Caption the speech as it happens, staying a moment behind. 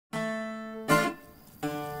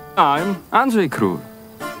I'm Andrzej Król.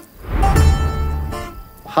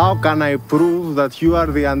 How can I prove that you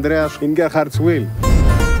are the Andreas in Gerhard's will?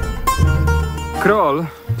 Król,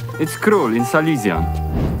 it's król in Silesian.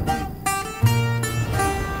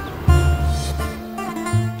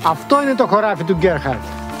 Αυτό είναι το χωράφι του Γκέρχαρτ.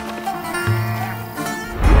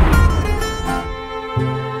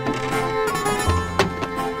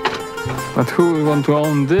 But who will want to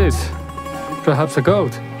own this? Perhaps a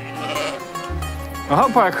goat? No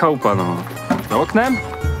chałupa jak chałupa, no. Za oknem?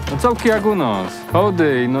 No całki jak u nas.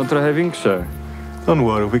 Chody, no trochę większe. Don't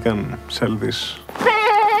worry, we can sell this.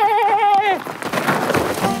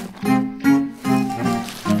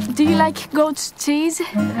 Do you like goat cheese?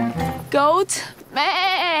 Goat?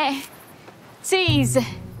 Cheese.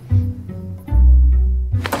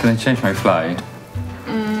 Can I change my fly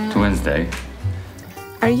to Wednesday?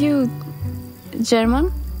 Are you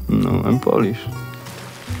German? No, I'm Polish.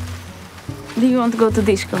 Do you want to go to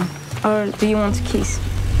disco? Or do you want to kiss?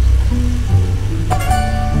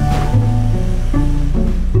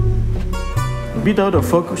 A bit out of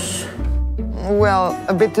focus. Well,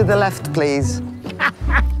 a bit to the left, please.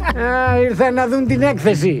 Ήρθαν να δουν την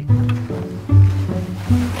έκθεση.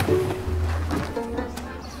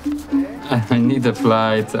 I need a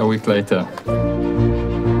flight a week later.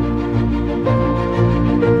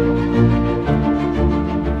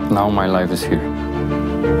 Now my life is here.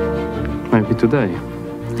 Maybe today.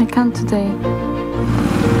 I can't today.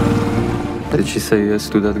 Did she say yes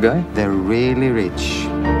to that guy? They're really rich.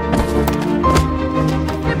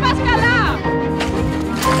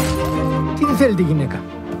 Τι τη θέλει τη γυναίκα?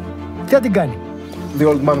 Τι θα την κάνει? The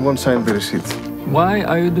old man won't sign the receipt. Why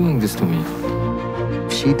are you doing this to me?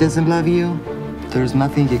 If she doesn't love you, there's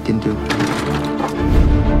nothing you can do.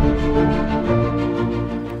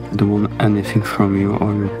 I don't want anything from you or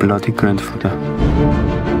your bloody grandfather.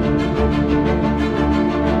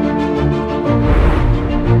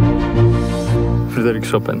 Frederick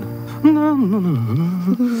Chopin. No.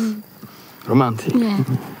 Romantic.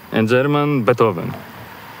 Yeah. And German, Beethoven.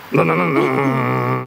 No.